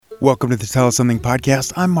Welcome to the Tell Us Something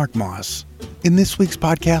podcast. I'm Mark Moss. In this week's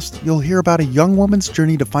podcast, you'll hear about a young woman's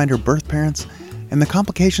journey to find her birth parents and the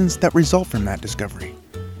complications that result from that discovery.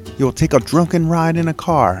 You'll take a drunken ride in a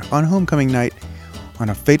car on homecoming night on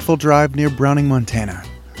a fateful drive near Browning, Montana.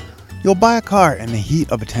 You'll buy a car in the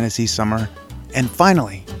heat of a Tennessee summer. And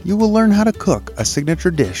finally, you will learn how to cook a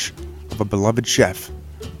signature dish of a beloved chef,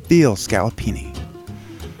 veal scallopini.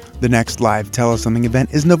 The next live Tell Us Something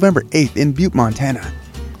event is November 8th in Butte, Montana.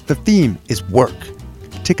 The theme is work.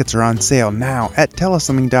 Tickets are on sale now at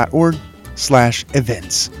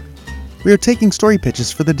tellussomething.org/events. We are taking story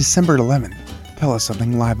pitches for the December 11th Tell Us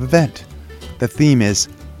Something live event. The theme is,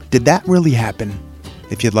 Did That Really Happen?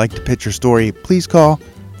 If you'd like to pitch your story, please call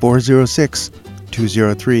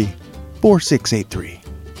 406-203-4683.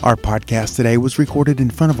 Our podcast today was recorded in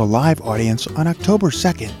front of a live audience on October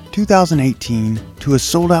 2nd, 2018, to a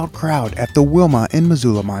sold-out crowd at the Wilma in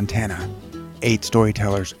Missoula, Montana. 8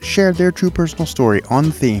 storytellers shared their true personal story on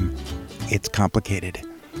the theme, It's Complicated.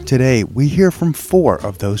 Today, we hear from 4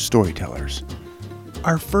 of those storytellers.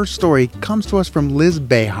 Our first story comes to us from Liz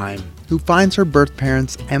Boeheim, who finds her birth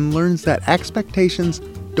parents and learns that expectations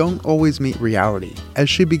don't always meet reality as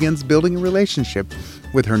she begins building a relationship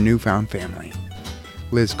with her newfound family.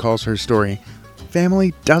 Liz calls her story,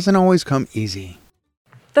 Family Doesn't Always Come Easy.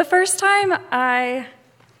 The first time I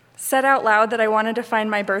said out loud that I wanted to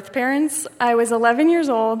find my birth parents, I was 11 years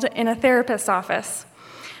old in a therapist's office.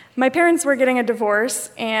 My parents were getting a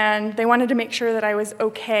divorce, and they wanted to make sure that I was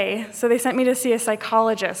okay, so they sent me to see a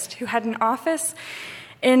psychologist who had an office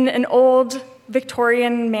in an old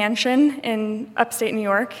Victorian mansion in upstate New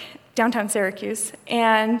York, downtown Syracuse,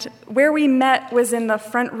 and where we met was in the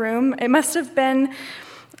front room. It must have been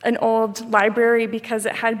an old library because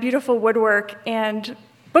it had beautiful woodwork and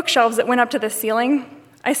bookshelves that went up to the ceiling.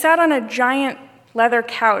 I sat on a giant leather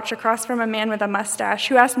couch across from a man with a mustache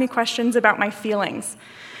who asked me questions about my feelings.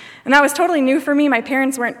 And that was totally new for me. My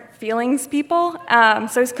parents weren't feelings people, so I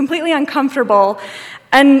was completely uncomfortable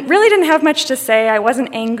and really didn't have much to say. I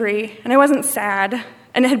wasn't angry, and I wasn't sad,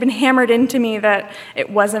 and it had been hammered into me that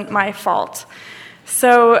it wasn't my fault.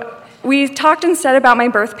 So we talked instead about my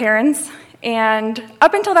birth parents, and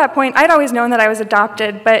up until that point, I'd always known that I was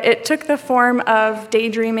adopted, but it took the form of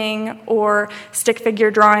daydreaming or stick figure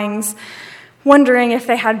drawings, wondering if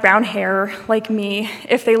they had brown hair like me,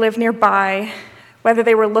 if they lived nearby, whether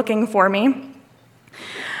they were looking for me.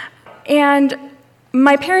 And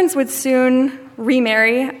my parents would soon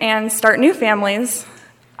remarry and start new families.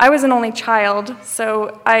 I was an only child,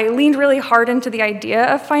 so I leaned really hard into the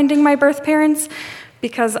idea of finding my birth parents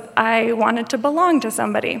because I wanted to belong to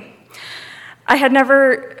somebody. I had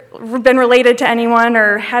never been related to anyone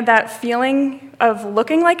or had that feeling of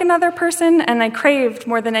looking like another person, and I craved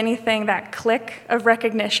more than anything that click of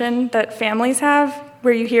recognition that families have,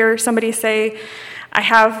 where you hear somebody say, I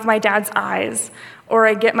have my dad's eyes, or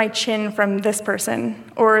I get my chin from this person,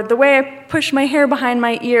 or the way I push my hair behind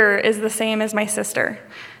my ear is the same as my sister.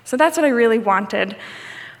 So that's what I really wanted.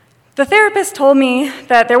 The therapist told me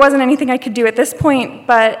that there wasn't anything I could do at this point,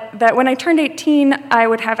 but that when I turned 18, I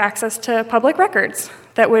would have access to public records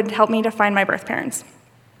that would help me to find my birth parents.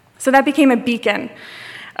 So that became a beacon,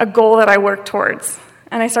 a goal that I worked towards.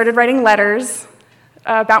 And I started writing letters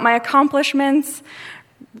about my accomplishments,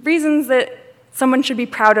 reasons that someone should be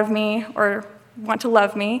proud of me or want to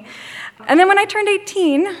love me. And then when I turned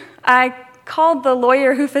 18, I called the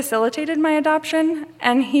lawyer who facilitated my adoption,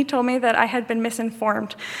 and he told me that I had been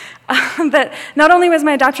misinformed. That not only was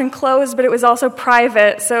my adoption closed, but it was also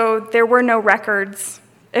private, so there were no records.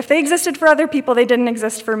 If they existed for other people, they didn't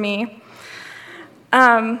exist for me.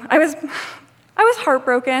 I was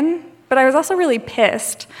heartbroken, but I was also really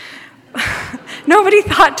pissed. Nobody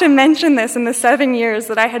thought to mention this in the 7 years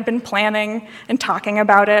that I had been planning and talking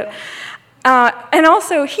about it. And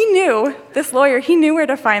also, this lawyer, he knew where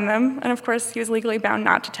to find them. And of course, he was legally bound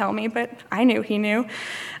not to tell me, but I knew he knew.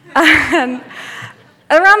 And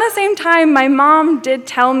around the same time, my mom did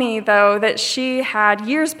tell me, though, that she had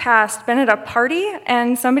years past been at a party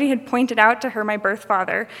and somebody had pointed out to her my birth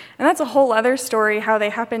father. And that's a whole other story, how they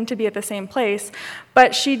happened to be at the same place.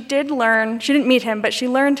 But she didn't meet him, but she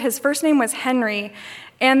learned his first name was Henry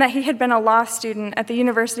and that he had been a law student at the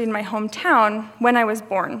university in my hometown when I was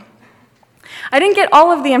born. I didn't get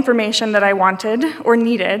all of the information that I wanted or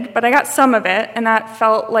needed, but I got some of it, and that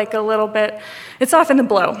felt like a little bit, it softened the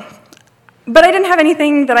blow. But I didn't have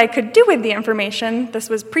anything that I could do with the information. This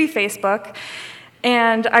was pre-Facebook,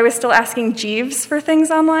 and I was still asking Jeeves for things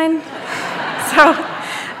online. So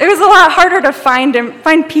it was a lot harder to find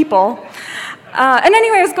people. And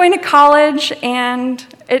anyway, I was going to college, and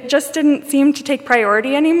it just didn't seem to take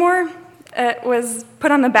priority anymore. It was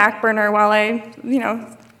put on the back burner while I,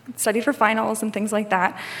 studied for finals and things like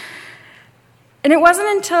that. And it wasn't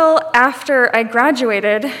until after I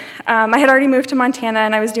graduated, I had already moved to Montana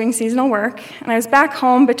and I was doing seasonal work, and I was back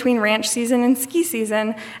home between ranch season and ski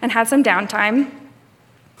season and had some downtime.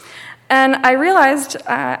 And I realized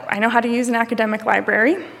I know how to use an academic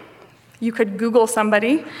library. You could Google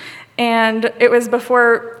somebody, and it was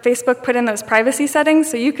before Facebook put in those privacy settings,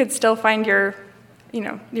 so you could still find your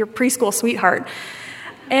preschool sweetheart.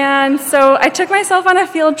 And so I took myself on a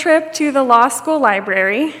field trip to the law school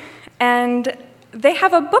library, and they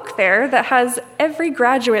have a book there that has every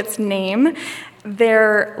graduate's name,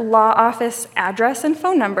 their law office address, and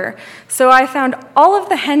phone number. So I found all of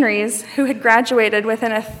the Henrys who had graduated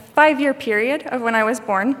within a 5-year period of when I was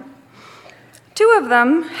born. 2 of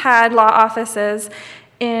them had law offices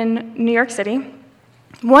in New York City.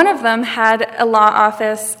 One of them had a law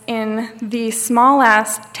office in the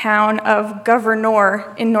small-ass town of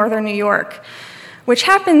Gouverneur in northern New York, which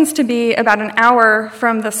happens to be about an hour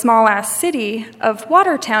from the small-ass city of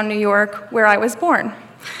Watertown, New York, where I was born.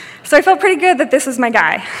 So I felt pretty good that this was my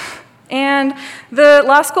guy. And the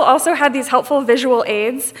law school also had these helpful visual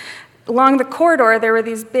aids. Along the corridor, there were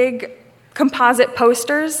these big composite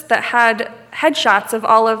posters that had headshots of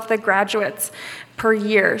all of the graduates per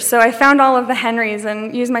year. So I found all of the Henrys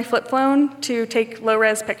and used my flip phone to take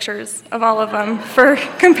low-res pictures of all of them for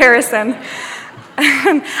comparison.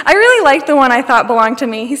 I really liked the one I thought belonged to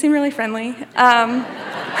me. He seemed really friendly. At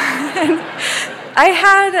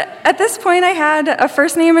this point, I had a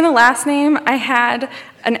first name and a last name. I had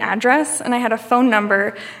an address, and I had a phone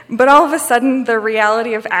number. But all of a sudden, the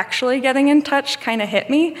reality of actually getting in touch kind of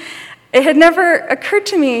hit me. It had never occurred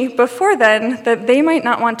to me before then that they might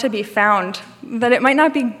not want to be found, that it might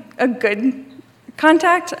not be a good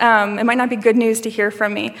contact. It might not be good news to hear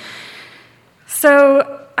from me.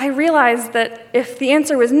 So I realized that if the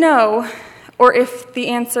answer was no, or if the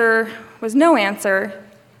answer was no answer,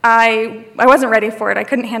 I wasn't ready for it. I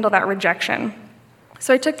couldn't handle that rejection.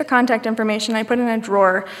 So I took the contact information, I put it in a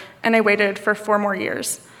drawer, and I waited for 4 more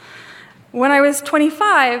years. When I was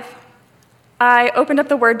 25, I opened up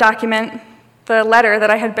the Word document, the letter that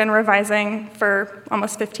I had been revising for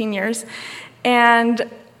almost 15 years, and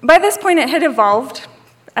by this point it had evolved.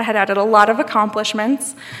 I had added a lot of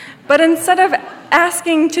accomplishments, but instead of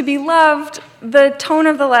asking to be loved, the tone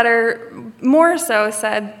of the letter more so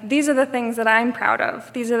said, these are the things that I'm proud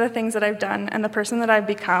of, these are the things that I've done, and the person that I've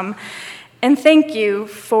become, and thank you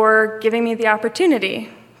for giving me the opportunity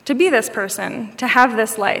to be this person, to have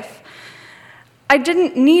this life. I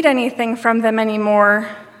didn't need anything from them anymore.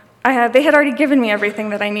 They had already given me everything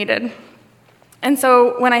that I needed. And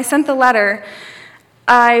so when I sent the letter,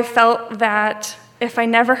 I felt that if I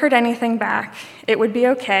never heard anything back, it would be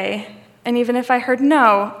okay. And even if I heard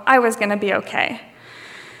no, I was going to be okay.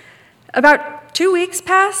 About 2 weeks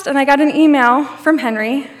passed, and I got an email from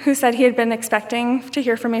Henry, who said he had been expecting to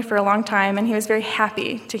hear from me for a long time, and he was very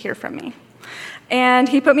happy to hear from me. And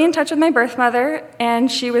he put me in touch with my birth mother,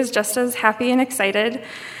 and she was just as happy and excited.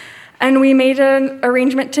 And we made an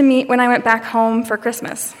arrangement to meet when I went back home for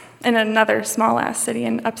Christmas in another small-ass city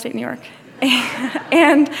in upstate New York.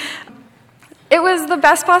 And it was the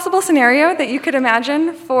best possible scenario that you could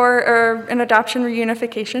imagine for an adoption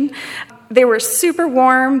reunification. They were super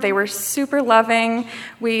warm, they were super loving.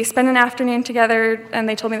 We spent an afternoon together, and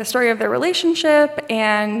they told me the story of their relationship,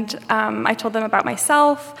 and I told them about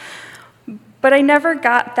myself. But I never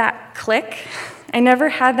got that click. I never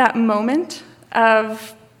had that moment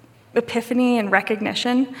of epiphany and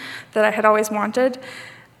recognition that I had always wanted.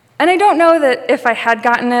 And I don't know that if I had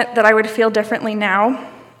gotten it, that I would feel differently now.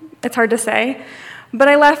 It's hard to say. But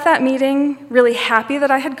I left that meeting really happy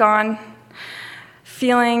that I had gone,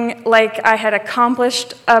 feeling like I had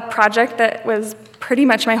accomplished a project that was pretty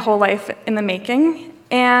much my whole life in the making,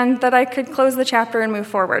 and that I could close the chapter and move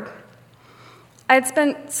forward. I'd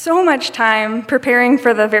spent so much time preparing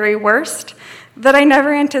for the very worst that I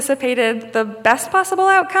never anticipated the best possible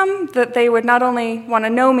outcome, that they would not only want to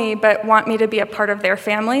know me, but want me to be a part of their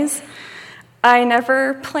families. I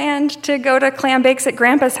never planned to go to clam bakes at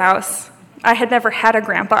Grandpa's house. I had never had a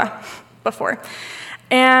grandpa before.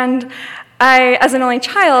 And I, as an only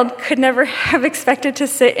child, could never have expected to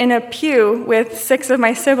sit in a pew with 6 of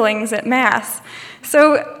my siblings at Mass.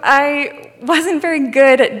 So I wasn't very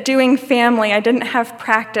good at doing family. I didn't have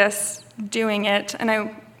practice doing it, and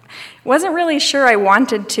I wasn't really sure I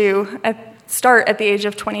wanted to start at the age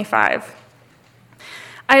of 25.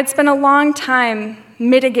 I had spent a long time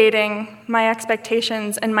mitigating my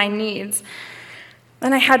expectations and my needs,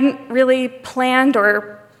 and I hadn't really planned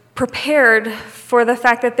or prepared for the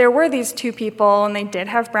fact that there were these two people, and they did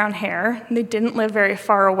have brown hair, and they didn't live very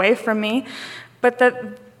far away from me, but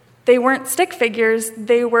that they weren't stick figures.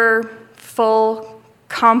 They were full,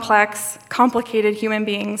 complex, complicated human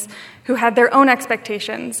beings who had their own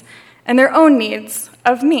expectations and their own needs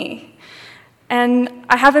of me. And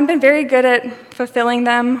I haven't been very good at fulfilling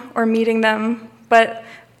them or meeting them, but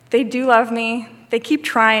they do love me, they keep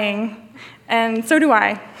trying, and so do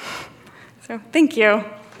I. So thank you.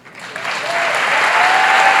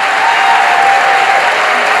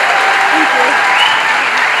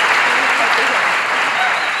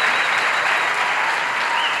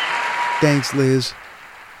 Thanks, Liz.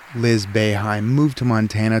 Liz Boeheim moved to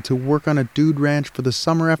Montana to work on a dude ranch for the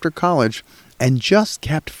summer after college and just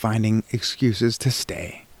kept finding excuses to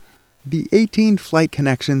stay. The 18 flight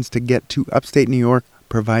connections to get to upstate New York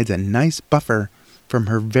provides a nice buffer from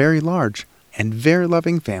her very large and very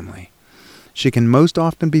loving family. She can most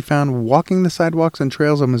often be found walking the sidewalks and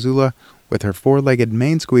trails of Missoula with her four-legged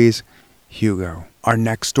main squeeze, Hugo. Our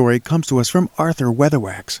next story comes to us from Arthur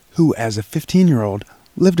Weatherwax, who, as a 15-year-old,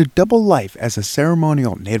 lived a double life as a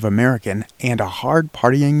ceremonial Native American and a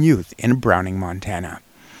hard-partying youth in Browning, Montana.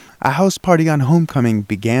 A house party on homecoming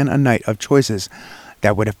began a night of choices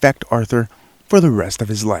that would affect Arthur for the rest of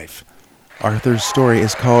his life. Arthur's story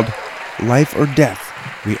is called Life or Death,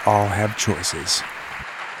 We All Have Choices.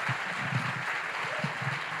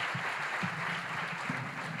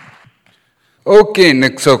 Okay,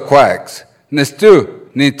 Nixo Quacks,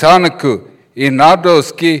 Nistu, Nitanaku,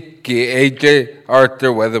 Inadoski, Ki AJ Arthur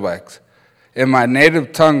Weatherwax. In my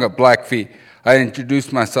native tongue of Blackfeet, I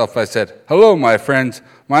introduced myself. I said, "Hello, my friends.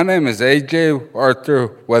 My name is AJ Arthur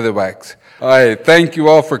Weatherwax. I thank you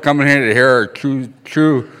all for coming here to hear our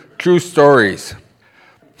true stories."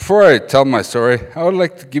 Before I tell my story, I would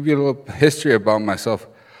like to give you a little history about myself.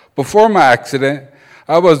 Before my accident,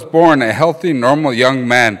 I was born a healthy, normal young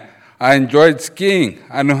man. I enjoyed skiing.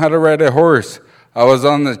 I knew how to ride a horse. I was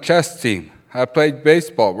on the chess team. I played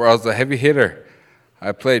baseball, where I was a heavy hitter.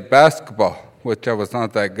 I played basketball, which I was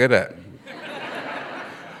not that good at.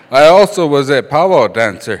 I also was a powwow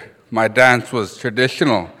dancer. My dance was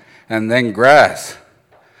traditional and then grass.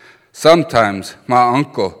 Sometimes my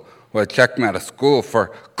uncle would check me out of school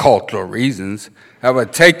for cultural reasons and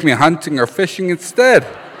would take me hunting or fishing instead.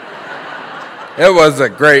 It was a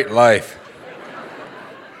great life.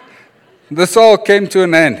 This all came to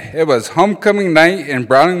an end. It was homecoming night in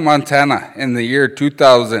Browning, Montana in the year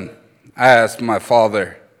 2000. I asked my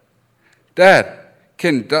father, "Dad,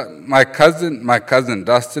 can my cousin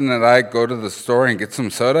Dustin and I go to the store and get some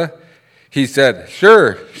soda?" He said,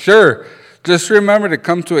 Sure. Just remember to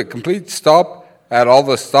come to a complete stop at all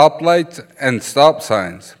the stoplights and stop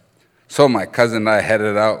signs." So my cousin and I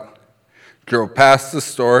headed out, drove past the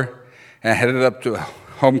store, and headed up to a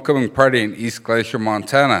homecoming party in East Glacier,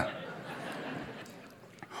 Montana.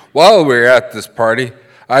 While we were at this party,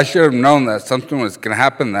 I should have known that something was going to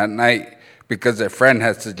happen that night because a friend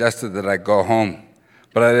had suggested that I go home.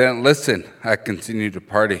 But I didn't listen. I continued to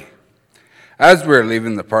party. As we were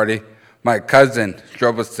leaving the party, my cousin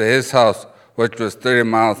drove us to his house, which was 30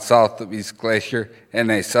 miles south of East Glacier in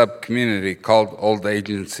a sub-community called Old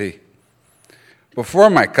Agency. Before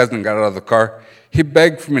my cousin got out of the car, he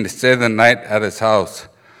begged for me to stay the night at his house.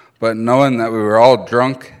 But knowing that we were all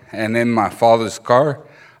drunk and in my father's car,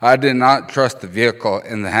 I did not trust the vehicle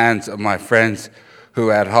in the hands of my friends who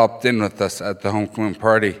had hopped in with us at the homecoming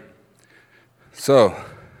party. So,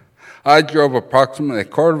 I drove approximately a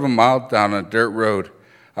quarter of a mile down a dirt road.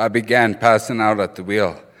 I began passing out at the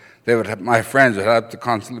wheel. My friends would have to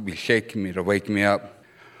constantly be shaking me to wake me up.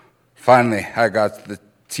 Finally, I got to the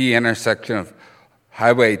T intersection of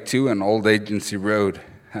Highway 2 and Old Agency Road,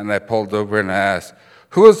 and I pulled over and I asked,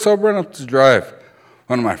 "Who is sober enough to drive?"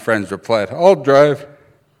 One of my friends replied, "I'll drive."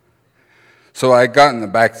 So I got in the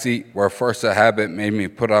back seat, where force of habit made me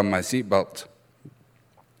put on my seatbelt.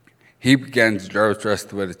 He began to drive us the rest of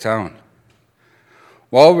the way to town.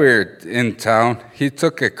 While we were in town, he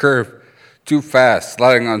took a curve too fast,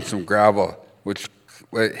 sliding on some gravel, which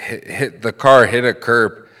hit the car hit a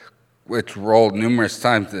curb, which rolled numerous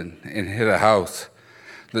times and hit a house.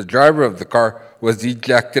 The driver of the car was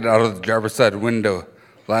ejected out of the driver's side window,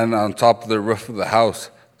 landing on top of the roof of the house,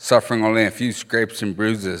 suffering only a few scrapes and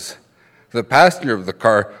bruises. The passenger of the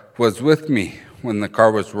car was with me when the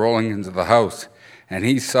car was rolling into the house, and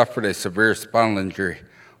he suffered a severe spinal injury,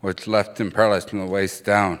 which left him paralyzed from the waist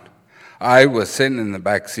down. I was sitting in the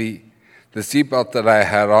back seat. The seatbelt that I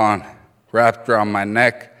had on wrapped around my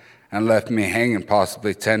neck and left me hanging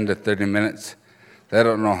possibly 10 to 30 minutes. They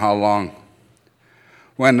don't know how long.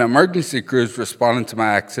 When emergency crews responded to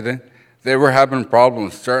my accident, They were having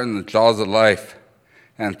problems starting the jaws of life,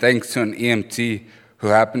 and thanks to an EMT who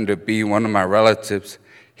happened to be one of my relatives,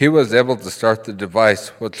 he was able to start the device,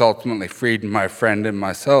 which ultimately freed my friend and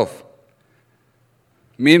myself.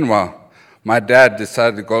 Meanwhile, my dad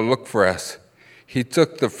decided to go look for us. He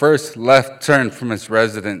took the first left turn from his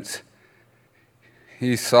residence.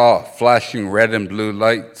 He saw flashing red and blue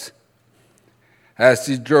lights. As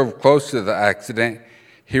he drove close to the accident,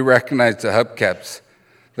 he recognized the hubcaps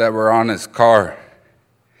that were on his car,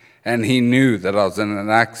 and he knew that I was in an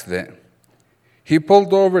accident. He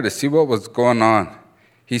pulled over to see what was going on.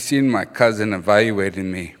 He seen my cousin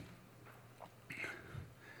evaluating me.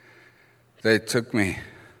 They took me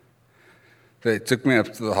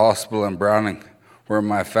up to the hospital in Browning, where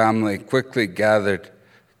my family quickly gathered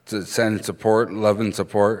to send support, love and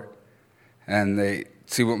support, and they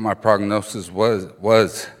see what my prognosis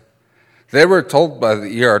was. They were told by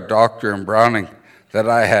the ER doctor in Browning that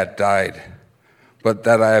I had died, but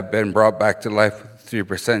that I had been brought back to life with a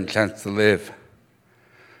 3% chance to live.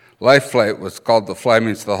 Life flight was called to fly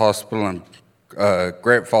me to the hospital in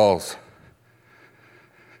Great Falls.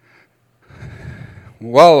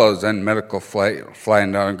 While I was in medical flight,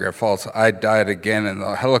 flying down in Great Falls, I died again in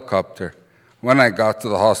the helicopter. When I got to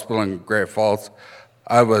the hospital in Great Falls,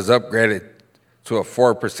 I was upgraded to a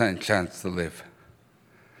 4% chance to live.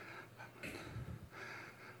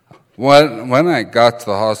 When I got to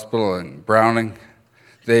the hospital in Browning,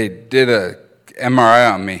 they did a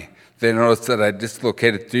MRI on me. They noticed that I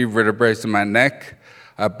dislocated 3 vertebrae in my neck.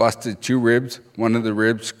 I busted 2 ribs. One of the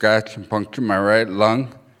ribs scratched and punctured my right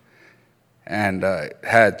lung, and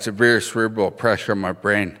had severe cerebral pressure on my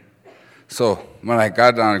brain. So when I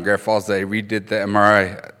got down to Great Falls, they redid the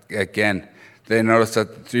MRI again. They noticed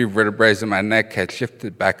that the 3 vertebrae in my neck had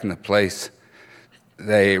shifted back into place.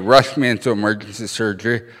 They rushed me into emergency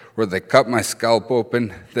surgery, where they cut my scalp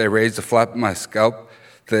open. They raised the flap of my scalp.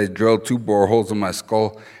 They drilled 2 boreholes in my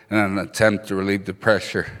skull in an attempt to relieve the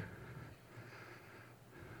pressure.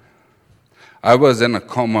 I was in a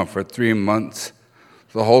coma for 3 months.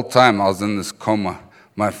 The whole time I was in this coma,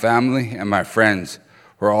 my family and my friends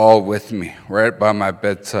were all with me, right by my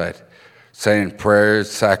bedside, saying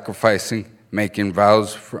prayers, sacrificing, making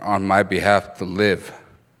vows on my behalf to live.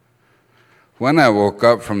 When I woke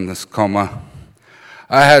up from this coma,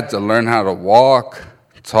 I had to learn how to walk,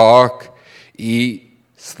 talk, eat,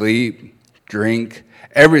 sleep, drink,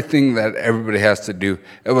 everything that everybody has to do.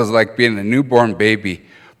 It was like being a newborn baby,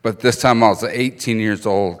 but this time I was 18 years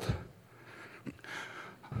old.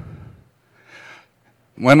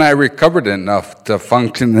 When I recovered enough to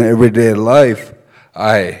function in everyday life,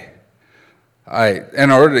 in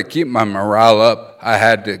order to keep my morale up,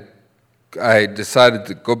 I decided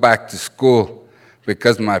to go back to school.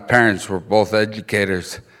 Because my parents were both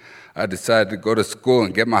educators, I decided to go to school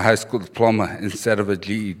and get my high school diploma instead of a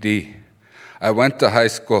GED. I went to high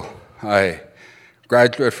school. I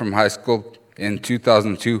graduated from high school in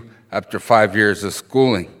 2002 after 5 years of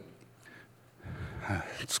schooling.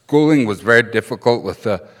 Schooling was very difficult with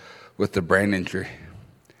the brain injury.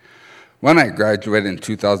 When I graduated in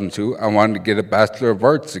 2002, I wanted to get a Bachelor of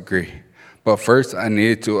Arts degree. But first, I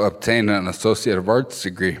needed to obtain an Associate of Arts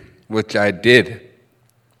degree, which I did.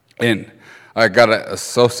 I got an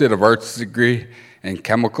Associate of Arts degree in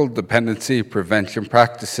Chemical Dependency Prevention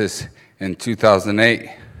Practices in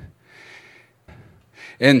 2008.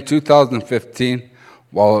 In 2015,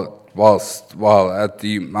 while at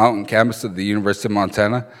the mountain campus of the University of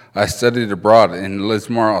Montana, I studied abroad in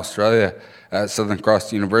Lismore, Australia at Southern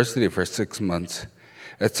Cross University for 6 months.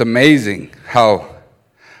 It's amazing how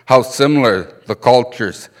similar the culture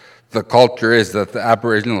is that the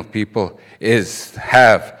Aboriginal people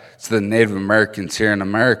have to the Native Americans here in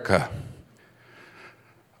America.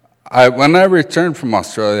 When I returned from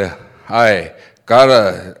Australia, I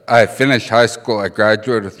finished high school. I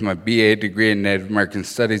graduated with my BA degree in Native American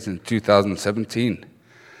Studies in 2017.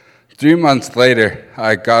 3 months later,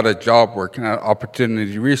 I got a job working at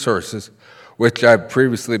Opportunity Resources, which I've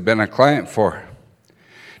previously been a client for.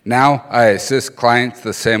 Now I assist clients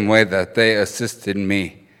the same way that they assisted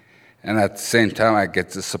me, and at the same time I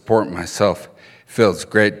get to support myself. It feels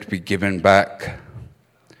great to be giving back.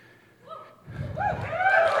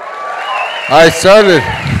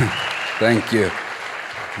 Thank you.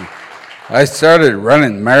 I started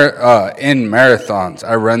running in marathons.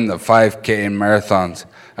 I run the 5K in marathons.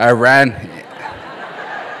 I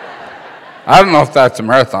don't know if that's a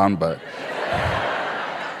marathon, but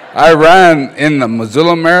I ran in the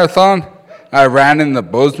Missoula Marathon. I ran in the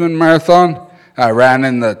Bozeman Marathon. I ran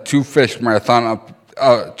in the Two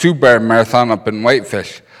Bear Marathon up in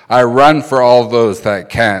Whitefish. I run for all those that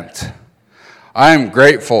can't. I am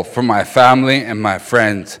grateful for my family and my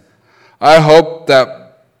friends. I hope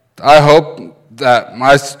that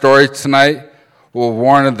my story tonight will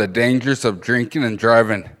warn of the dangers of drinking and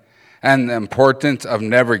driving and the importance of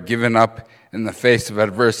never giving up in the face of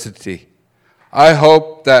adversity. I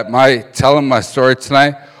hope that telling my story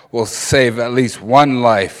tonight will save at least one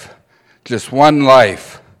life, just one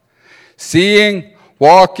life. Seeing,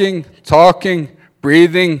 walking, talking,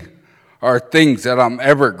 breathing are things that I'm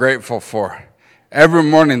ever grateful for. Every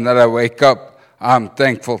morning that I wake up, I'm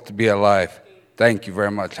thankful to be alive. Thank you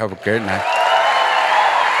very much. Have a great night.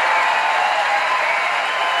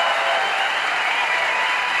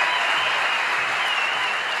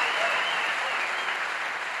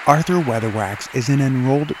 Arthur Weatherwax is an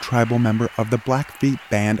enrolled tribal member of the Blackfeet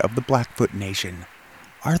Band of the Blackfoot Nation.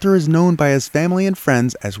 Arthur is known by his family and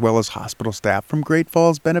friends, as well as hospital staff from Great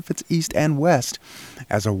Falls Benefits East and West,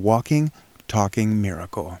 as a walking, talking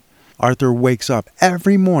miracle. Arthur wakes up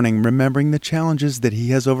every morning remembering the challenges that he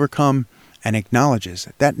has overcome and acknowledges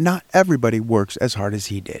that not everybody works as hard as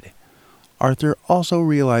he did. Arthur also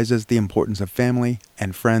realizes the importance of family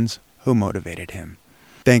and friends who motivated him.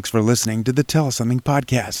 Thanks for listening to the Tell Us Something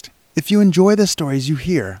podcast. If you enjoy the stories you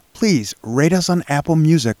hear, please rate us on Apple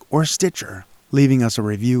Music or Stitcher. Leaving us a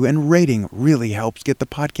review and rating really helps get the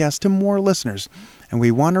podcast to more listeners, and we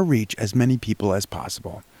want to reach as many people as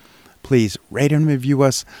possible. Please rate and review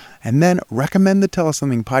us, and then recommend the Tell Us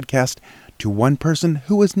Something podcast to one person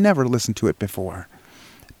who has never listened to it before.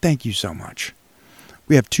 Thank you so much.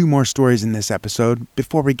 We have 2 more stories in this episode.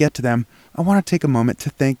 Before we get to them, I want to take a moment to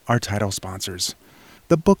thank our title sponsors.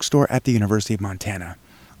 The Bookstore at the University of Montana,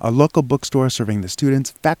 a local bookstore serving the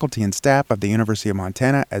students, faculty, and staff of the University of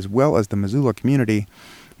Montana, as well as the Missoula community,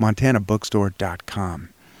 montanabookstore.com.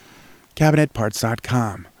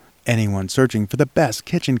 CabinetParts.com. Anyone searching for the best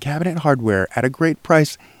kitchen cabinet hardware at a great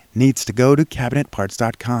price needs to go to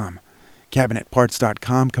CabinetParts.com.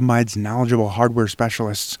 CabinetParts.com combines knowledgeable hardware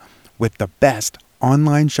specialists with the best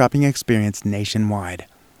online shopping experience nationwide.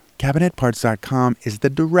 CabinetParts.com is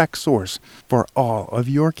the direct source for all of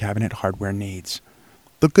your cabinet hardware needs.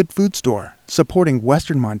 The Good Food Store, supporting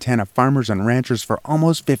Western Montana farmers and ranchers for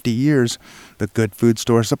almost 50 years, the Good Food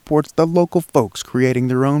Store supports the local folks creating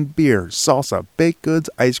their own beer, salsa, baked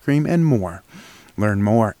goods, ice cream, and more. Learn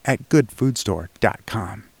more at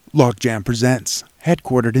goodfoodstore.com. Logjam Presents.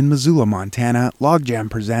 Headquartered in Missoula, Montana,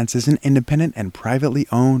 Logjam Presents is an independent and privately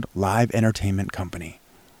owned live entertainment company.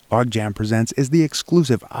 Logjam Presents is the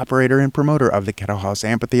exclusive operator and promoter of the Kettle House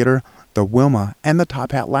Amphitheater, the Wilma, and the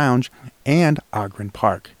Top Hat Lounge, and Ogren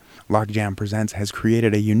Park. Logjam Presents has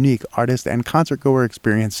created a unique artist and concertgoer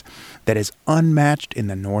experience that is unmatched in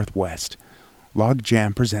the Northwest.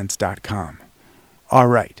 LogjamPresents.com. All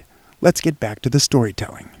right, let's get back to the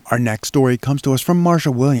storytelling. Our next story comes to us from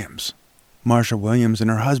Marsha Williams. Marsha Williams and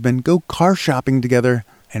her husband go car shopping together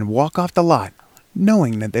and walk off the lot,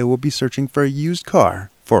 knowing that they will be searching for a used car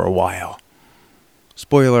for a while.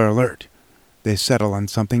 Spoiler alert, they settle on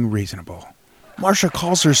something reasonable. Marsha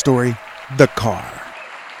calls her story The Car.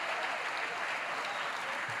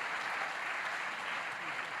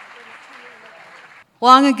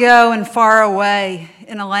 Long ago and far away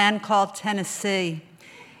in a land called Tennessee,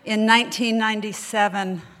 in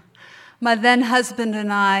 1997, my then husband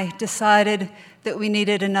and I decided that we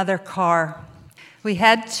needed another car. We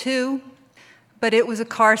had 2, but it was a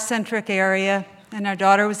car-centric area, and our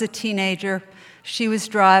daughter was a teenager. She was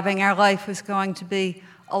driving. Our life was going to be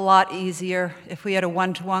a lot easier if we had a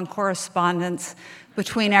one-to-one correspondence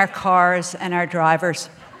between our cars and our drivers.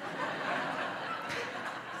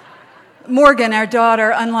 Morgan, our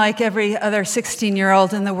daughter, unlike every other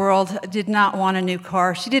 16-year-old in the world, did not want a new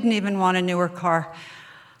car. She didn't even want a newer car.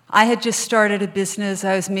 I had just started a business.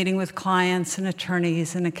 I was meeting with clients and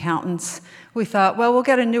attorneys and accountants. We thought, well, we'll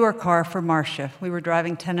get a newer car for Marcia. We were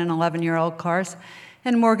driving 10 and 11-year-old cars,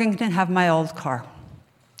 and Morgan can have my old car.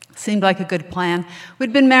 Seemed like a good plan.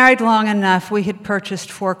 We'd been married long enough. We had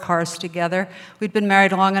purchased 4 cars together. We'd been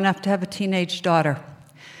married long enough to have a teenage daughter.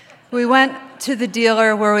 We went to the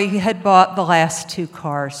dealer where we had bought the last 2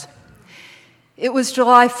 cars. It was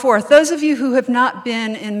July 4th. Those of you who have not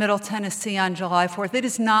been in Middle Tennessee on July 4th, it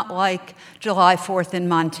is not like July 4th in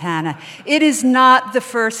Montana. It is not the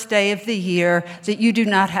first day of the year that you do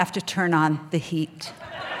not have to turn on the heat.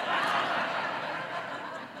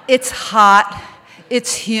 It's hot,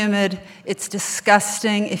 it's humid, it's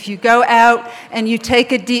disgusting. If you go out and you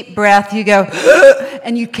take a deep breath, you go,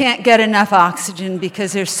 and you can't get enough oxygen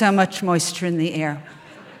because there's so much moisture in the air.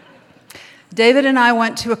 David and I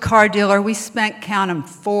went to a car dealer. We spent, count them,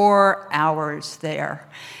 4 hours there.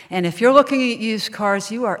 And if you're looking at used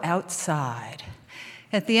cars, you are outside.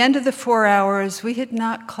 At the end of the 4 hours, we had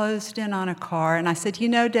not closed in on a car. And I said, you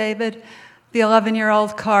know, David, the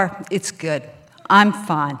 11-year-old car, it's good. I'm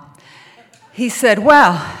fine. He said,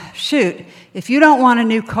 well, shoot, if you don't want a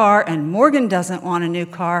new car and Morgan doesn't want a new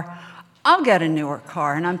car, I'll get a newer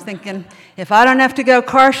car. And I'm thinking, if I don't have to go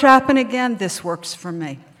car shopping again, this works for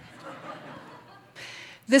me.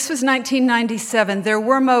 This was 1997. There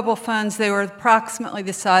were mobile phones. They were approximately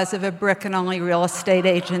the size of a brick, and only real estate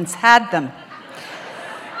agents had them.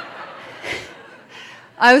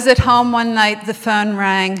 I was at home one night. The phone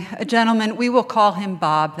rang. A gentleman, we will call him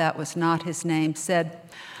Bob, that was not his name, said,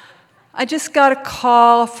 I just got a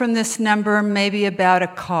call from this number, maybe about a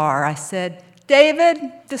car. I said, David,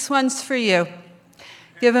 this one's for you.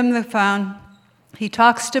 Give him the phone. He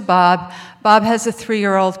talks to Bob. Bob has a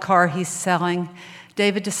 3-year-old car he's selling.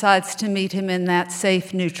 David decides to meet him in that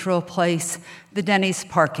safe, neutral place, the Denny's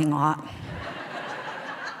parking lot.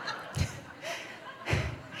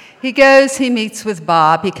 He goes, he meets with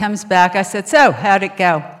Bob. He comes back. I said, so, how'd it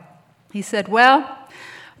go? He said, well,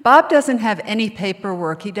 Bob doesn't have any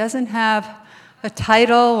paperwork. He doesn't have a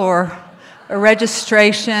title or a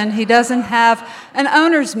registration. He doesn't have an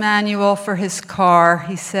owner's manual for his car.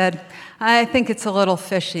 He said, I think it's a little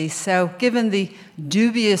fishy. So given the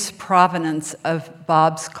dubious provenance of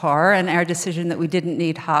Bob's car and our decision that we didn't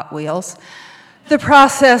need Hot Wheels, the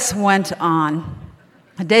process went on.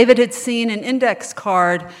 David had seen an index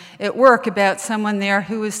card at work about someone there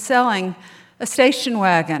who was selling a station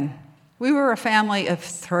wagon. We were a family of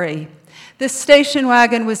 3. This station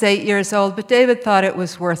wagon was 8 years old, but David thought it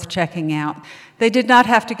was worth checking out. They did not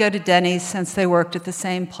have to go to Denny's since they worked at the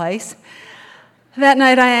same place. That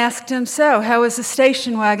night I asked him, so, how was the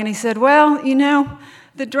station wagon? He said, well, you know,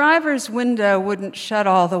 the driver's window wouldn't shut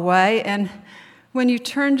all the way, and when you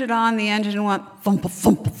turned it on, the engine went thumpa,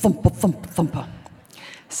 thumpa, thumpa, thumpa, thumpa.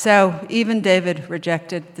 So even David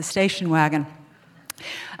rejected the station wagon.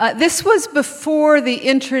 This was before the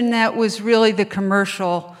internet was really the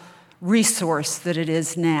commercial resource that it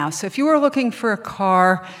is now. So if you were looking for a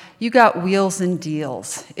car, you got Wheels and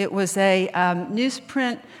Deals. It was a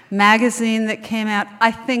newsprint magazine that came out,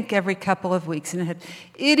 I think, every couple of weeks, and it had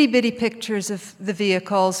itty-bitty pictures of the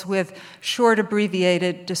vehicles with short,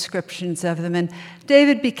 abbreviated descriptions of them. And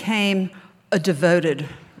David became a devoted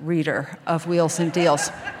reader of Wheels and Deals.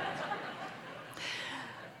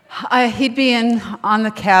 He'd be on the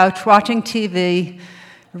couch watching TV,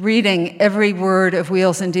 reading every word of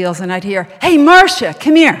Wheels and Deals, and I'd hear, hey, Marcia,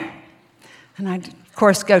 come here. And I'd, of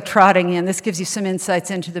course, go trotting in. This gives you some insights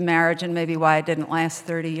into the marriage and maybe why it didn't last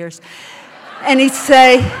 30 years. And he'd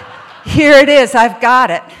say, here it is, I've got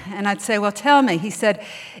it. And I'd say, well, tell me. He said,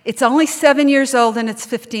 it's only 7 years old and it's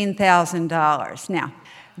 $15,000. Now,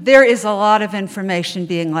 there is a lot of information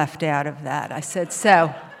being left out of that. I said,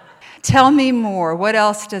 so, tell me more. What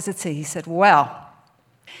else does it say? He said, well,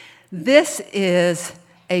 this is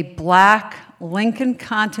a black Lincoln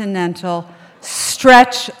Continental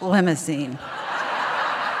stretch limousine.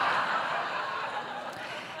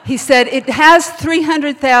 He said, it has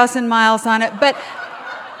 300,000 miles on it, but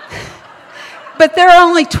there are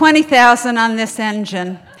only 20,000 on this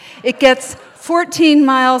engine. It gets 14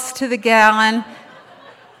 miles to the gallon,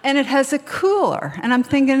 and it has a cooler. And I'm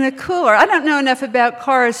thinking, a cooler. I don't know enough about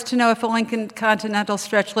cars to know if a Lincoln Continental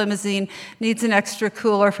stretch limousine needs an extra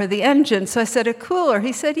cooler for the engine. So I said, a cooler?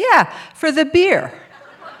 He said, yeah, for the beer.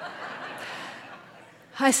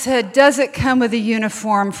 I said, does it come with a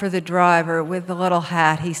uniform for the driver with the little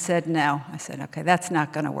hat? He said, no. I said, okay, that's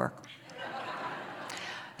not going to work.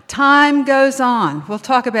 Time goes on. We'll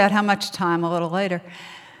talk about how much time a little later.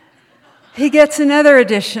 He gets another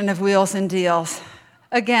edition of Wheels and Deals.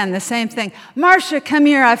 Again, the same thing. Marcia, come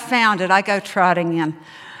here, I've found it. I go trotting in.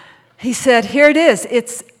 He said, here it is.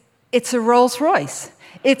 It's a Rolls Royce.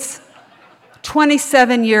 It's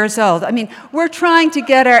 27 years old. I mean, we're trying to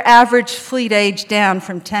get our average fleet age down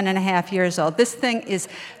from 10 and a half years old. This thing is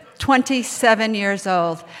 27 years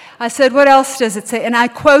old. I said, what else does it say? And I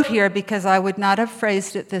quote here because I would not have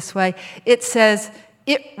phrased it this way. It says,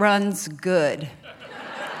 it runs good.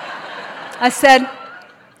 I said,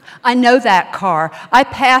 I know that car. I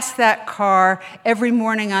pass that car every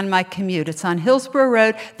morning on my commute. It's on Hillsborough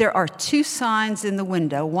Road. There are 2 signs in the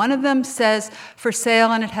window. One of them says for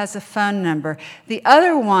sale and it has a phone number. The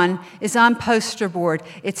other one is on poster board.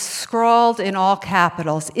 It's scrawled in all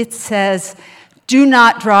capitals. It says, do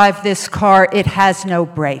not drive this car. It has no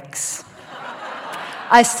brakes.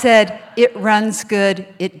 I said, it runs good.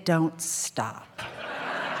 It don't stop.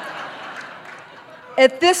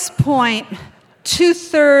 At this point,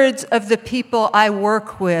 2/3 of the people I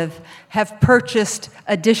work with have purchased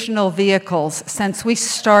additional vehicles since we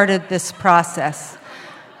started this process.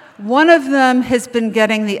 One of them has been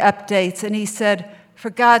getting the updates, and he said, "For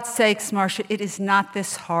God's sakes, Marcia, it is not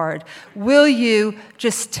this hard. Will you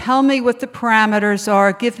just tell me what the parameters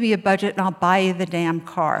are, give me a budget, and I'll buy you the damn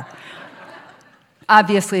car?"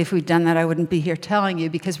 Obviously, if we'd done that, I wouldn't be here telling you,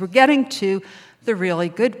 because we're getting to the really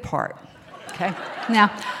good part. Okay?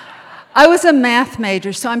 Now, I was a math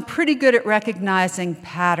major, so I'm pretty good at recognizing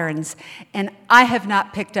patterns, and I have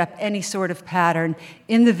not picked up any sort of pattern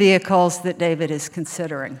in the vehicles that David is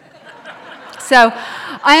considering. So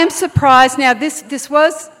I am surprised. Now, this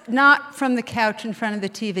was not from the couch in front of the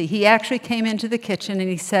TV. He actually came into the kitchen and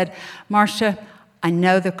he said, "Marcia, I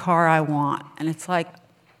know the car I want." And it's like,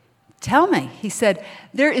 "Tell me." He said,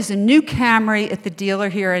 "There is a new Camry at the dealer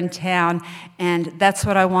here in town, and that's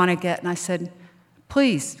what I want to get." And I said,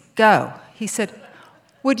 "Please, go." He said,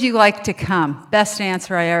 "Would you like to come?" Best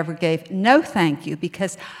answer I ever gave. "No, thank you,"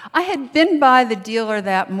 because I had been by the dealer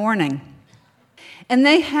that morning, and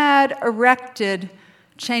they had erected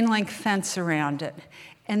chain link fence around it.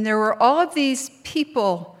 And there were all of these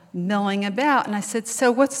people milling about. And I said,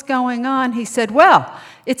 "So what's going on?" He said, "Well,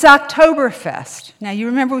 it's Oktoberfest." Now, you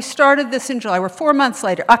remember we started this in July. We're 4 months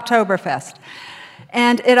later, Oktoberfest.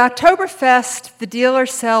 And at Oktoberfest, the dealer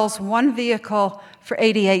sells one vehicle for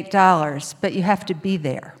 $88, but you have to be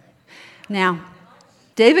there. Now,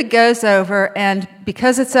 David goes over, and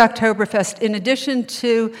because it's Oktoberfest, in addition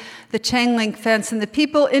to the chain link fence and the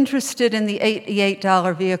people interested in the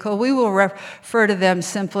 $88 vehicle, we will refer to them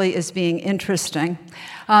simply as being interesting.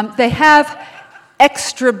 They have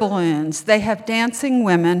extra balloons. They have dancing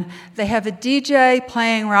women. They have a DJ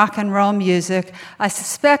playing rock and roll music. I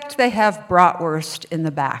suspect they have bratwurst in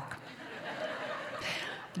the back.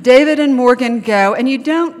 David and Morgan go, and you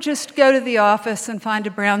don't just go to the office and find a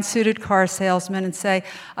brown-suited car salesman and say,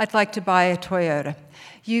 "I'd like to buy a Toyota."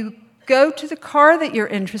 You go to the car that you're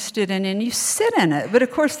interested in and you sit in it. But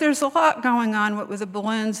of course, there's a lot going on with the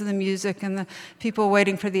balloons and the music and the people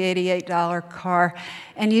waiting for the $88 car,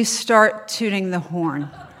 and you start tooting the horn.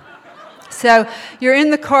 So you're in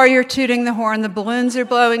the car, you're tooting the horn, the balloons are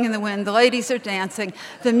blowing in the wind, the ladies are dancing,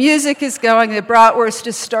 the music is going, the bratwurst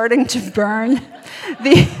is starting to burn.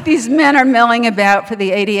 These men are milling about for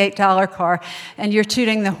the $88 car, and you're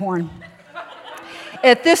tooting the horn.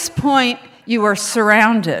 At this point, you are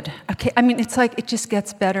surrounded. Okay, I mean, it's like it just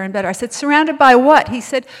gets better and better. I said, "Surrounded by what?" He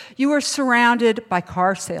said, "You are surrounded by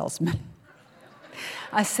car salesmen."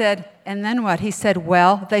 I said, "And then what?" He said,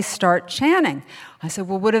 "Well, they start chanting." I said,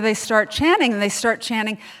 "Well, what do they start chanting?" And they start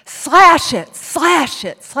chanting, "Slash it, slash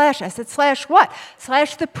it, slash it." I said, "Slash what?"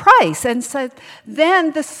 "Slash the price." And said,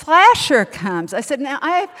 then the slasher comes. I said, "Now,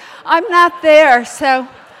 I'm not there, so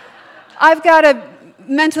I've got a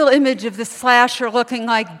mental image of the slasher looking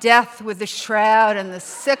like death with the shroud and the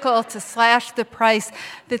sickle to slash the price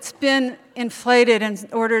that's been inflated in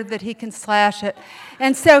order that he can slash it."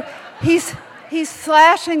 And so he's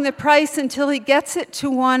slashing the price until he gets it to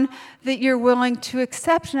one that you're willing to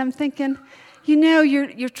accept. And I'm thinking, you know,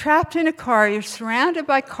 you're trapped in a car, you're surrounded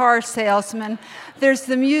by car salesmen, there's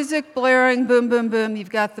the music blaring, boom, boom, boom,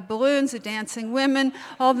 you've got the balloons, the dancing women,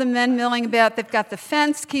 all the men milling about, they've got the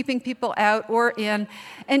fence keeping people out or in,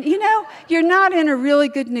 and you know, you're not in a really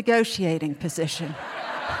good negotiating position.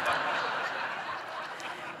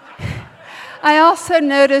 I also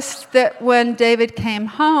noticed that when David came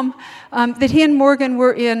home, that he and Morgan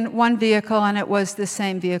were in one vehicle, and it was the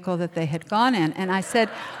same vehicle that they had gone in. And I said,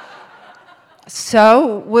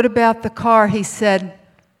 "So, what about the car?" He said,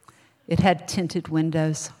 "It had tinted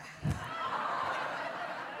windows."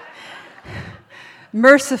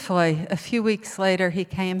 Mercifully, a few weeks later, he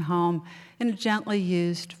came home in a gently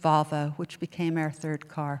used Volvo, which became our third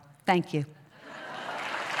car. Thank you.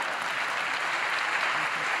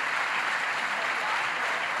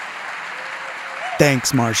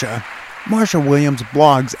 Thanks, Marcia. Marcia Williams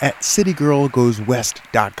blogs at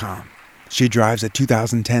citygirlgoeswest.com. She drives a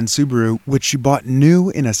 2010 Subaru, which she bought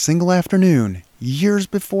new in a single afternoon, years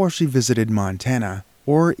before she visited Montana,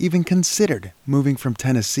 or even considered moving from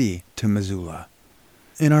Tennessee to Missoula.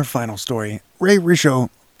 In our final story, Ray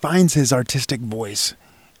Richaud finds his artistic voice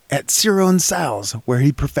at Ciro and Sal's, where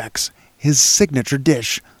he perfects his signature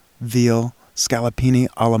dish, veal scallopini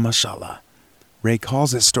alla mashallah. Ray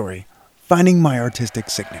calls his story, "Finding My Artistic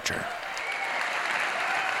Signature."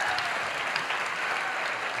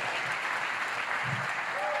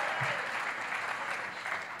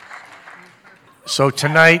 So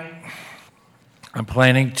tonight, I'm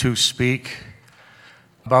planning to speak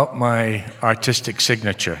about my artistic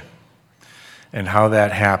signature and how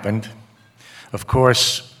that happened. Of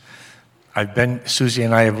course, Susie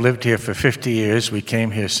and I have lived here for 50 years. We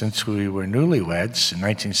came here since we were newlyweds in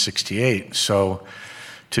 1968. So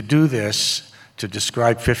to do this, to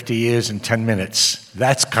describe 50 years in 10 minutes,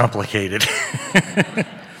 that's complicated.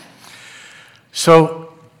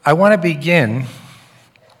 So I want to begin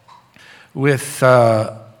with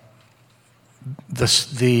the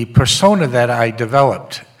persona that I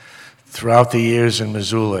developed throughout the years in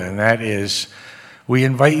Missoula, and that is, we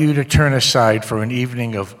invite you to turn aside for an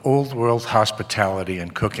evening of old world hospitality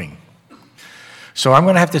and cooking. So I'm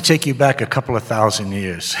going to have to take you back a couple of thousand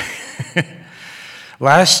years.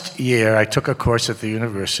 Last year, I took a course at the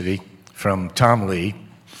university from Tom Lee,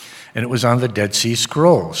 and it was on the Dead Sea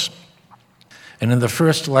Scrolls. And in the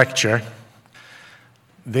first lecture,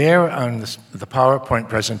 there on the PowerPoint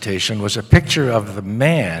presentation was a picture of the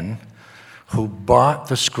man who bought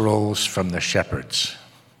the scrolls from the shepherds.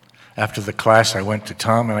 After the class, I went to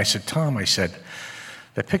Tom and I said, Tom,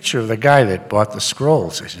 the picture of the guy that bought the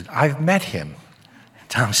scrolls, I said, I've met him.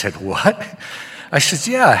 Tom said, what? I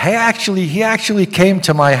said, yeah, he actually came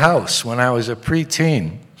to my house when I was a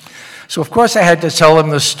preteen. So of course I had to tell him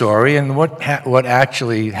the story, and what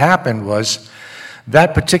actually happened was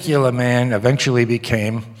that particular man eventually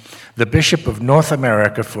became the Bishop of North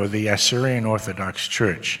America for the Assyrian Orthodox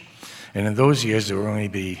Church. And in those years, there would only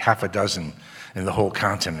be half a dozen in the whole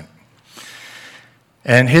continent.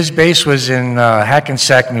 And his base was in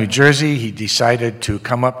Hackensack, New Jersey. He decided to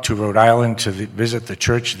come up to Rhode Island to visit the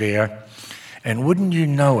church there. And wouldn't you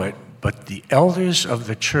know it, but the elders of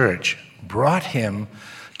the church brought him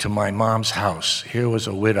to my mom's house. Here was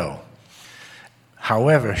a widow.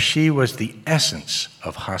 However, she was the essence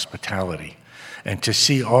of hospitality. And to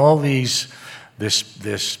see all this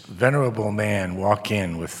venerable man walk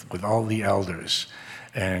in with all the elders,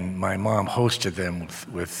 and my mom hosted them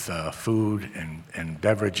with food and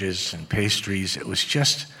beverages and pastries. It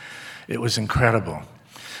was incredible.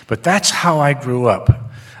 But that's how I grew up.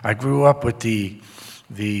 I grew up with the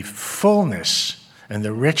fullness and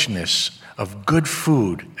the richness of good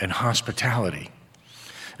food and hospitality.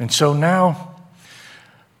 And so now,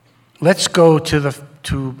 let's go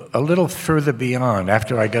to a little further beyond.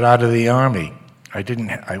 After I got out of the Army,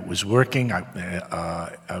 I was working.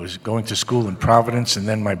 I was going to school in Providence, and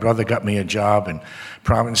then my brother got me a job in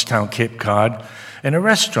Provincetown, Cape Cod, in a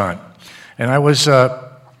restaurant. And I was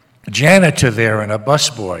a janitor there and a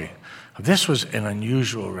busboy. This was an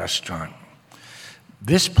unusual restaurant.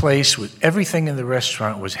 This place, everything in the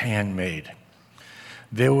restaurant was handmade.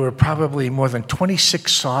 There were probably more than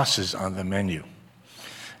 26 sauces on the menu.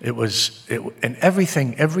 And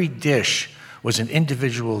every dish was an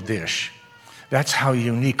individual dish. That's how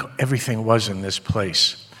unique everything was in this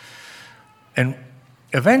place. And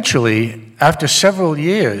eventually, after several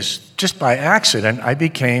years, just by accident, I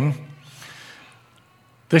became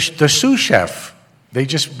the sous chef. They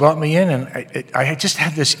just brought me in, and I just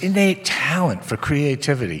had this innate talent for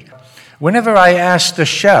creativity. Whenever I asked the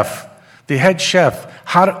chef, the head chef,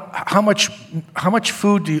 how much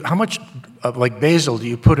like basil do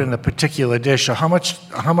you put in a particular dish, or how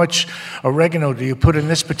much oregano do you put in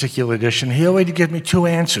this particular dish, and he always gave me two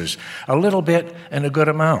answers: a little bit and a good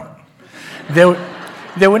amount. There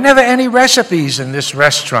were never any recipes in this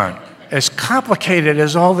restaurant, as complicated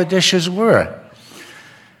as all the dishes were.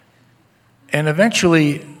 And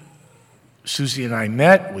eventually, Susie and I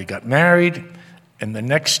met, we got married, and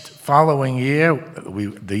the following year,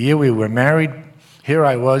 the year we were married, here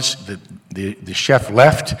I was, the chef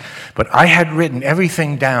left, but I had written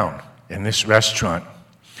everything down in this restaurant.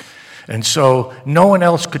 And so no one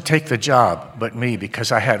else could take the job but me,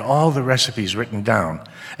 because I had all the recipes written down.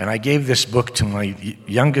 And I gave this book to my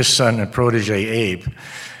youngest son and protege, Abe.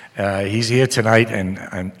 He's here tonight, and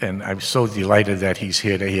I'm so delighted that he's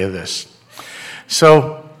here to hear this.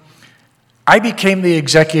 So I became the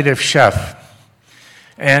executive chef,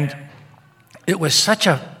 and it was such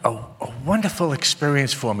a wonderful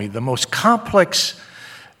experience for me. The most complex,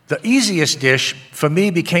 the easiest dish for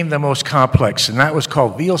me became the most complex, and that was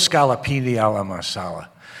called veal scallopini alla marsala.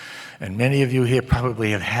 And many of you here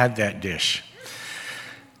probably have had that dish.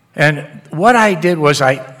 And what I did was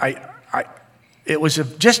it was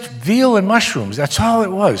just veal and mushrooms. That's all it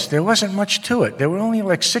was. There wasn't much to it. There were only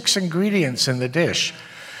like 6 ingredients in the dish.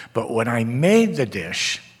 But when I made the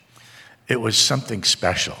dish, it was something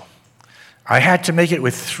special. I had to make it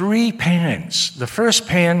with 3 pans. The first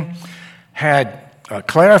pan had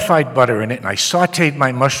clarified butter in it, and I sautéed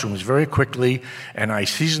my mushrooms very quickly, and I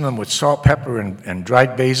seasoned them with salt, pepper, and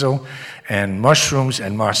dried basil, and mushrooms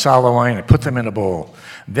and marsala wine, and put them in a bowl.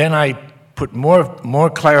 Then I put more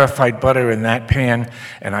clarified butter in that pan,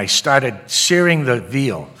 and I started searing the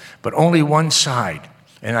veal, but only one side,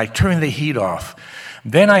 and I turned the heat off.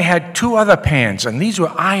 Then I had 2 other pans, and these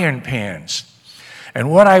were iron pans. And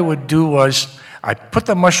what I would do was I put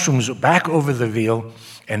the mushrooms back over the veal,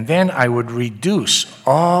 and then I would reduce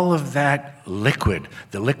all of that liquid,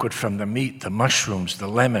 the liquid from the meat, the mushrooms, the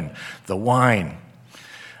lemon, the wine.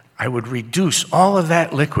 I would reduce all of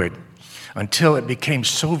that liquid until it became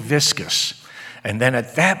so viscous. And then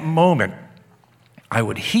at that moment, I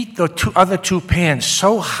would heat the other two pans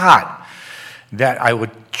so hot that I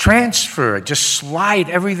would transfer, just slide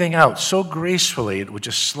everything out so gracefully. It would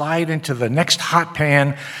just slide into the next hot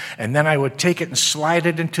pan, and then I would take it and slide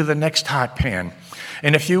it into the next hot pan.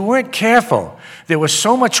 And if you weren't careful, there was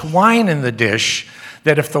so much wine in the dish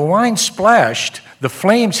that if the wine splashed, the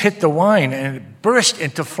flames hit the wine and it burst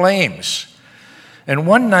into flames. And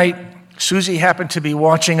one night, Susie happened to be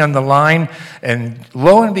watching on the line, and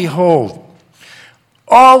lo and behold,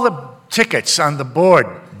 all the tickets on the board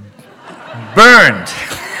burned.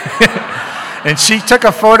 And she took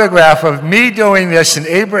a photograph of me doing this and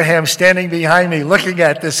Abraham standing behind me looking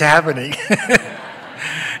at this happening.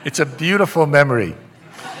 It's a beautiful memory.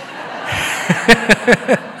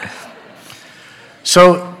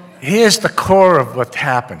 So here's the core of what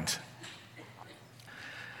happened.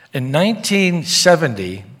 In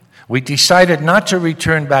 1970, we decided not to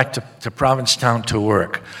return back to Provincetown to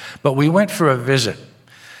work, but we went for a visit.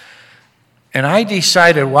 And I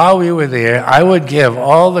decided while we were there, I would give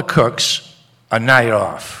all the cooks a night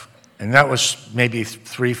off. And that was maybe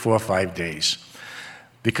 3, 4, 5 days.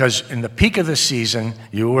 Because in the peak of the season,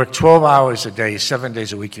 you work 12 hours a day, 7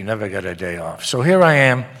 days a week, you never get a day off. So here I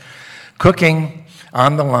am, cooking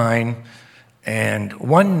on the line, and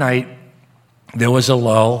one night, there was a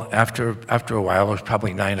lull after a while. It was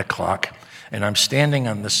probably 9 o'clock, and I'm standing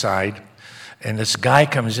on the side, and this guy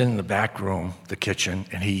comes in the back room, the kitchen,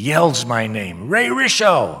 and he yells my name, Ray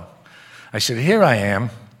Risho. I said, here I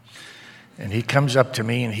am. And he comes up to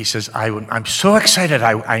me and he says, I'm so excited,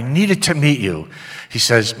 I needed to meet you. He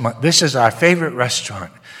says, this is our favorite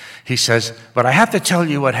restaurant. He says, but I have to tell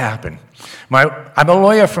you what happened. I'm a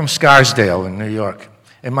lawyer from Scarsdale in New York,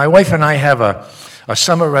 and my wife and I have a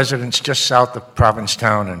summer residence just south of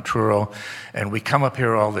Provincetown in Truro, and we come up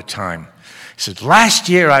here all the time. He said, last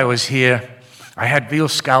year I was here, I had veal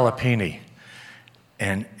scallopini,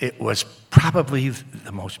 and it was probably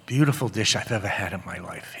the most beautiful dish I've ever had in my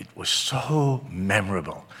life. It was so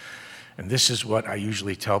memorable. And this is what I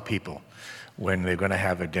usually tell people when they're going to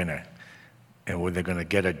have a dinner and when they're going to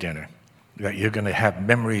get a dinner, that you're going to have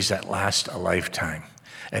memories that last a lifetime.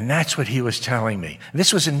 And that's what he was telling me.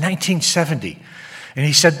 This was in 1970. And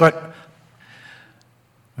he said, but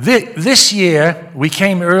this year, we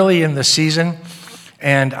came early in the season,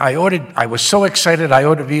 and I was so excited, I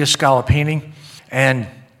ordered veal scallopini, and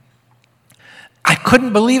I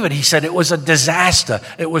couldn't believe it. He said it was a disaster.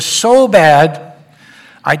 It was so bad,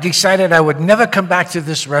 I decided I would never come back to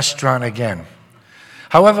this restaurant again.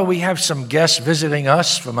 However, we have some guests visiting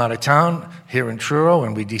us from out of town here in Truro,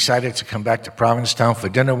 and we decided to come back to Provincetown for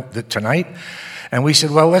dinner tonight. And we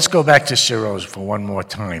said, well, let's go back to Ciro's for one more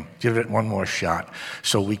time, give it one more shot.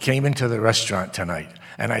 So we came into the restaurant tonight,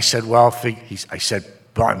 and I said, well,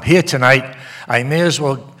 I'm here tonight. I may as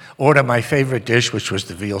well order my favorite dish, which was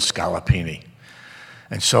the veal scallopini.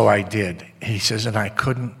 And so I did. He says, and I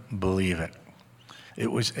couldn't believe it.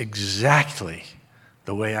 It was exactly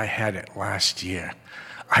the way I had it last year.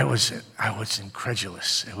 I was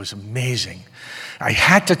incredulous. It was amazing. I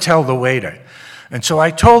had to tell the waiter. And so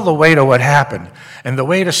I told the waiter what happened, and the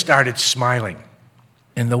waiter started smiling.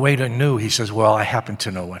 And the waiter knew. He says, well, I happen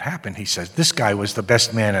to know what happened. He says, this guy was the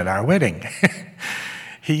best man at our wedding.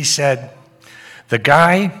 He said, the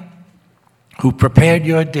guy who prepared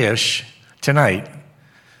your dish tonight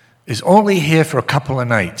is only here for a couple of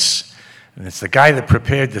nights. And it's the guy that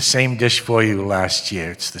prepared the same dish for you last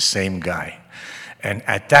year. It's the same guy. And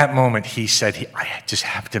at that moment, he said, I just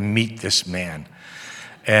have to meet this man.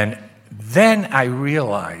 And then I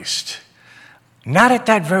realized, not at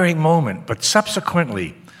that very moment, but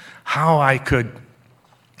subsequently, how I could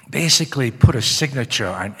basically put a signature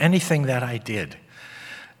on anything that I did.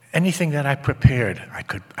 Anything that I prepared, I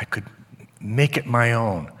could make it my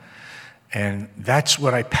own. And that's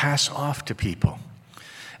what I pass off to people.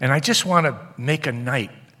 And I just want to make a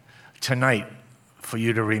night tonight for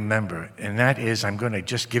you to remember. And that is, I'm going to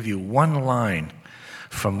just give you one line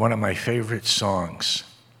from one of my favorite songs.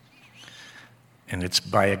 And it's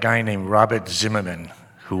by a guy named Robert Zimmerman,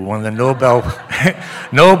 who won the Nobel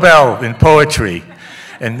in poetry.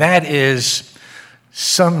 And that is,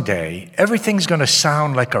 someday, everything's going to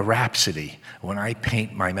sound like a rhapsody when I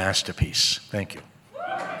paint my masterpiece. Thank you.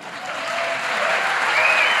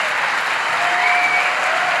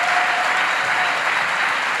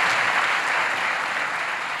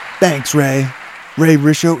 Thanks, Ray. Ray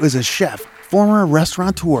Risho is a chef, former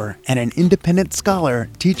restaurateur and an independent scholar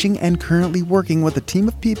teaching and currently working with a team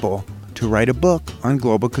of people to write a book on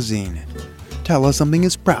global cuisine. Tell Us Something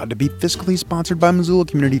is proud to be fiscally sponsored by Missoula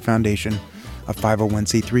Community Foundation, a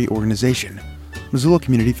 501c3 organization. Missoula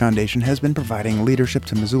Community Foundation has been providing leadership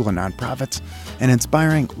to Missoula nonprofits and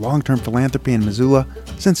inspiring long-term philanthropy in Missoula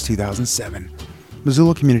since 2007.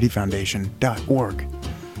 MissoulaCommunityFoundation.org.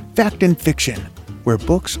 Fact and Fiction, where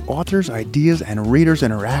books, authors, ideas, and readers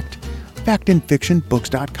interact.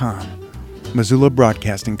 FactandFictionBooks.com. Missoula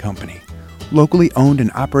Broadcasting Company, locally owned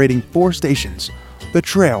and operating 4 stations. The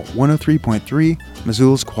Trail 103.3,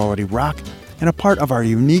 Missoula's quality rock, and a part of our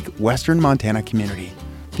unique Western Montana community,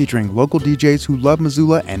 featuring local DJs who love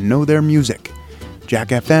Missoula and know their music. Jack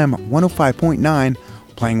FM 105.9,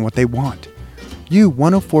 playing what they want. U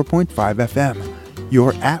 104.5 FM,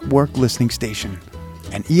 your at-work listening station.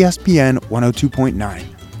 And ESPN 102.9,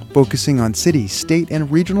 focusing on city, state,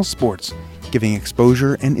 and regional sports, giving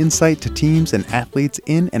exposure and insight to teams and athletes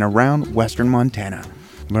in and around Western Montana.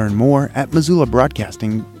 Learn more at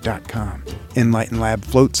MissoulaBroadcasting.com. Enlighten Lab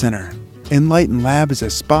Float Center. Enlighten Lab is a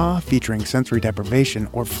spa featuring sensory deprivation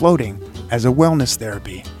or floating as a wellness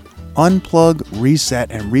therapy. Unplug,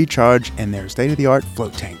 reset, and recharge in their state-of-the-art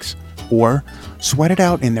float tanks, or sweat it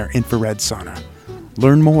out in their infrared sauna.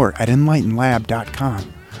 Learn more at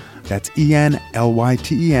enlightenlab.com. That's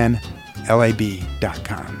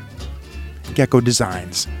ENLYTENLAB.com. Gecko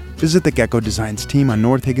Designs. Visit the Gecko Designs team on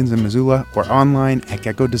North Higgins in Missoula or online at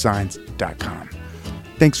geckodesigns.com.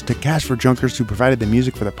 Thanks to Cash for Junkers who provided the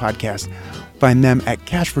music for the podcast. Find them at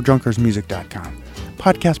cashforjunkersmusic.com.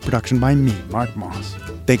 Podcast production by me, Mark Moss.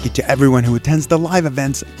 Thank you to everyone who attends the live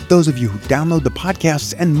events, those of you who download the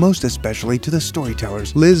podcasts, and most especially to the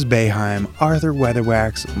storytellers Liz Boeheim, Arthur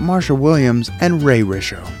Weatherwax, Marsha Williams, and Ray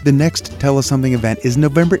Risho. The next Tell Us Something event is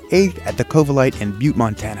November 8th at the Covalite in Butte,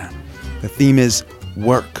 Montana. The theme is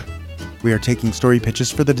Work. We are taking story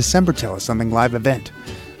pitches for the December Tell Us Something live event.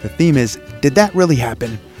 The theme is Did That Really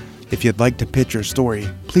Happen? If you'd like to pitch your story,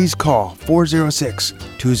 please call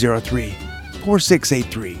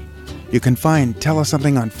 406-203-4683. You can find Tell Us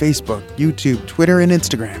Something on Facebook, YouTube, Twitter, and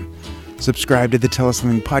Instagram. Subscribe to the Tell Us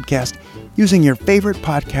Something podcast using your favorite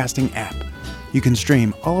podcasting app. You can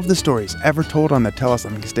stream all of the stories ever told on the Tell Us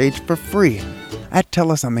Something stage for free at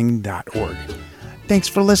tellussomething.org. Thanks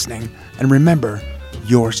for listening, and remember,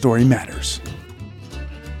 your story matters.